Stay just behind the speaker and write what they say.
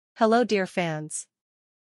Hello dear fans.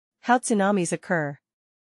 How tsunamis occur.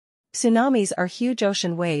 Tsunamis are huge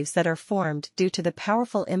ocean waves that are formed due to the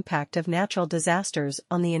powerful impact of natural disasters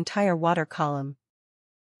on the entire water column.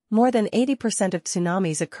 More than 80% of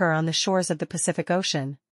tsunamis occur on the shores of the Pacific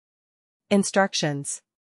Ocean. Instructions.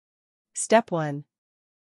 Step 1.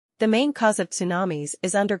 The main cause of tsunamis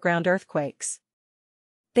is underground earthquakes.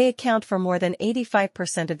 They account for more than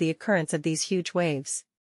 85% of the occurrence of these huge waves.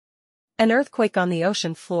 An earthquake on the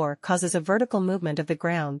ocean floor causes a vertical movement of the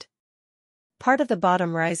ground. Part of the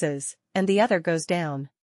bottom rises, and the other goes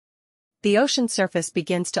down. The ocean surface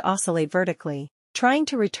begins to oscillate vertically, trying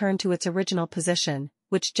to return to its original position,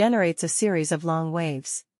 which generates a series of long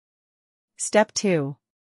waves. Step 2.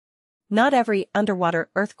 Not every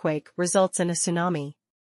underwater earthquake results in a tsunami.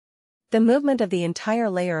 The movement of the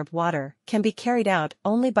entire layer of water can be carried out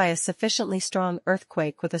only by a sufficiently strong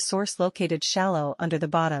earthquake with a source located shallow under the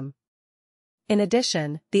bottom. In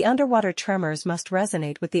addition, the underwater tremors must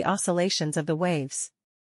resonate with the oscillations of the waves.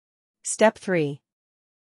 Step 3.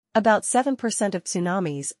 About 7% of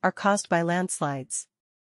tsunamis are caused by landslides.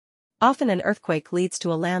 Often an earthquake leads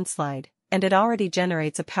to a landslide, and it already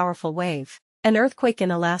generates a powerful wave. An earthquake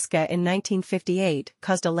in Alaska in 1958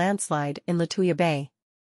 caused a landslide in Lituya Bay.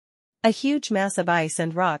 A huge mass of ice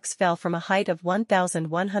and rocks fell from a height of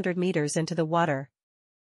 1,100 meters into the water.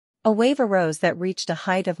 A wave arose that reached a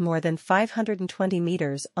height of more than 520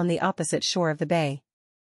 meters on the opposite shore of the bay.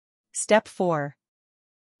 Step 4.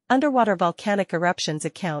 Underwater volcanic eruptions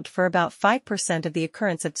account for about 5% of the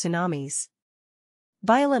occurrence of tsunamis.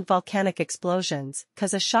 Violent volcanic explosions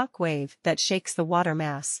cause a shock wave that shakes the water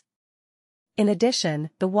mass. In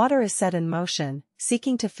addition, the water is set in motion,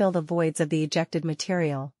 seeking to fill the voids of the ejected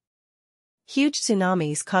material. Huge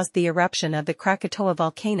tsunamis caused the eruption of the Krakatoa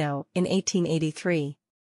volcano in 1883.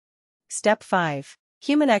 Step 5.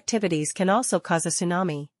 Human activities can also cause a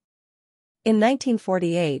tsunami. In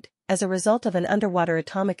 1948, as a result of an underwater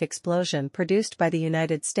atomic explosion produced by the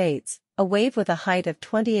United States, a wave with a height of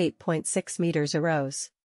 28.6 meters arose.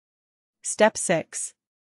 Step 6.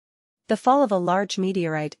 The fall of a large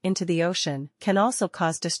meteorite into the ocean can also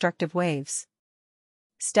cause destructive waves.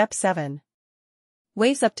 Step 7.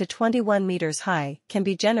 Waves up to 21 meters high can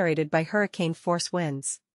be generated by hurricane-force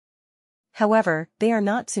winds. However, they are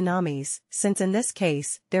not tsunamis, since in this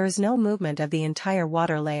case, there is no movement of the entire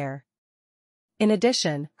water layer. In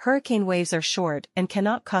addition, hurricane waves are short and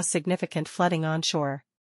cannot cause significant flooding onshore.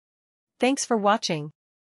 Thanks for watching.